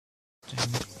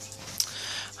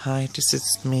Hi, this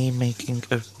is me making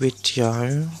a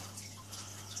video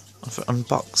of an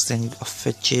unboxing of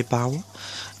a Jebao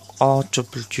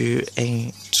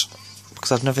RW-8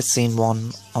 because I've never seen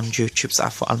one on YouTube, so I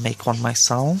thought I'll make one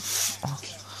myself.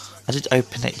 I did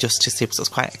open it just to see because I was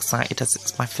quite excited as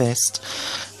it's my first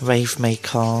rave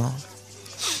maker.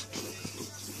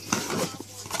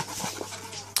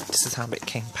 This is how it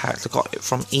came packed. I got it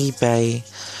from eBay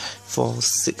for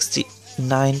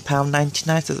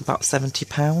 £69.99, so it's about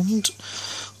 £70.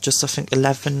 Just I think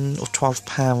 £11 or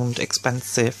 £12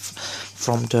 expensive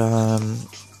from the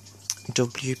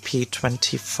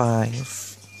WP25.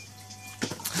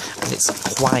 And it's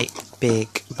quite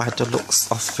big by the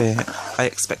looks of it. I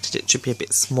expected it to be a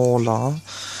bit smaller,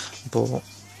 but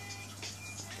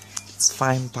it's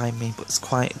fine by me, but it's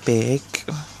quite big.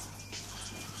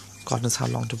 God knows how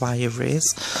long the wire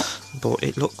is, but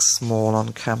it looks small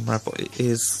on camera, but it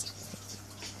is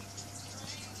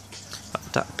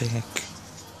that big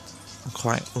and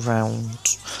quite round,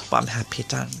 but I'm happy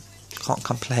down, can't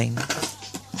complain.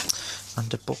 And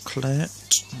the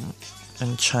booklet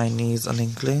in Chinese and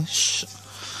English.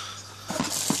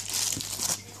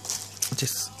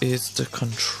 This is the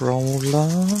controller,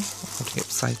 holding it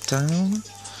upside down.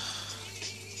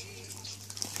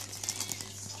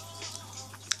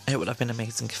 It would have been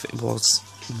amazing if it was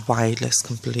wireless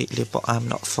completely, but I'm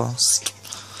not fussed.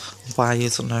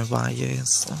 Wires or no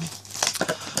wires.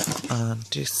 And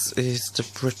this is the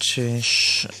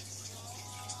British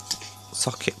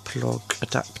socket plug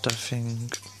adapter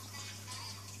thing.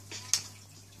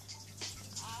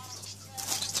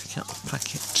 Just taking out the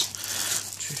packet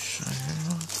to show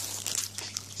you.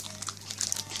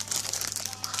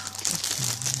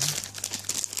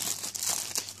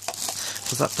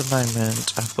 Because at the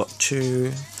moment I've got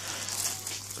two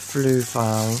flue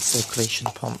valve circulation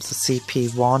pumps, a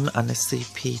CP1 and a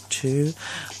CP2,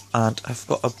 and I've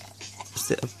got a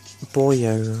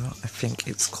Boyo, I think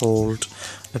it's called,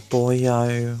 a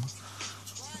Boyo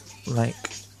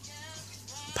like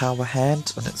power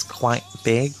head, and it's quite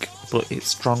big but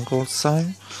it's strong also.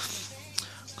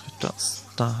 Okay, that's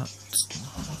that.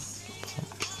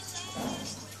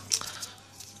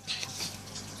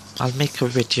 I'll make a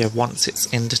video once it's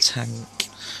in the tank.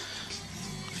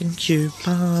 Thank you,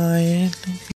 bye.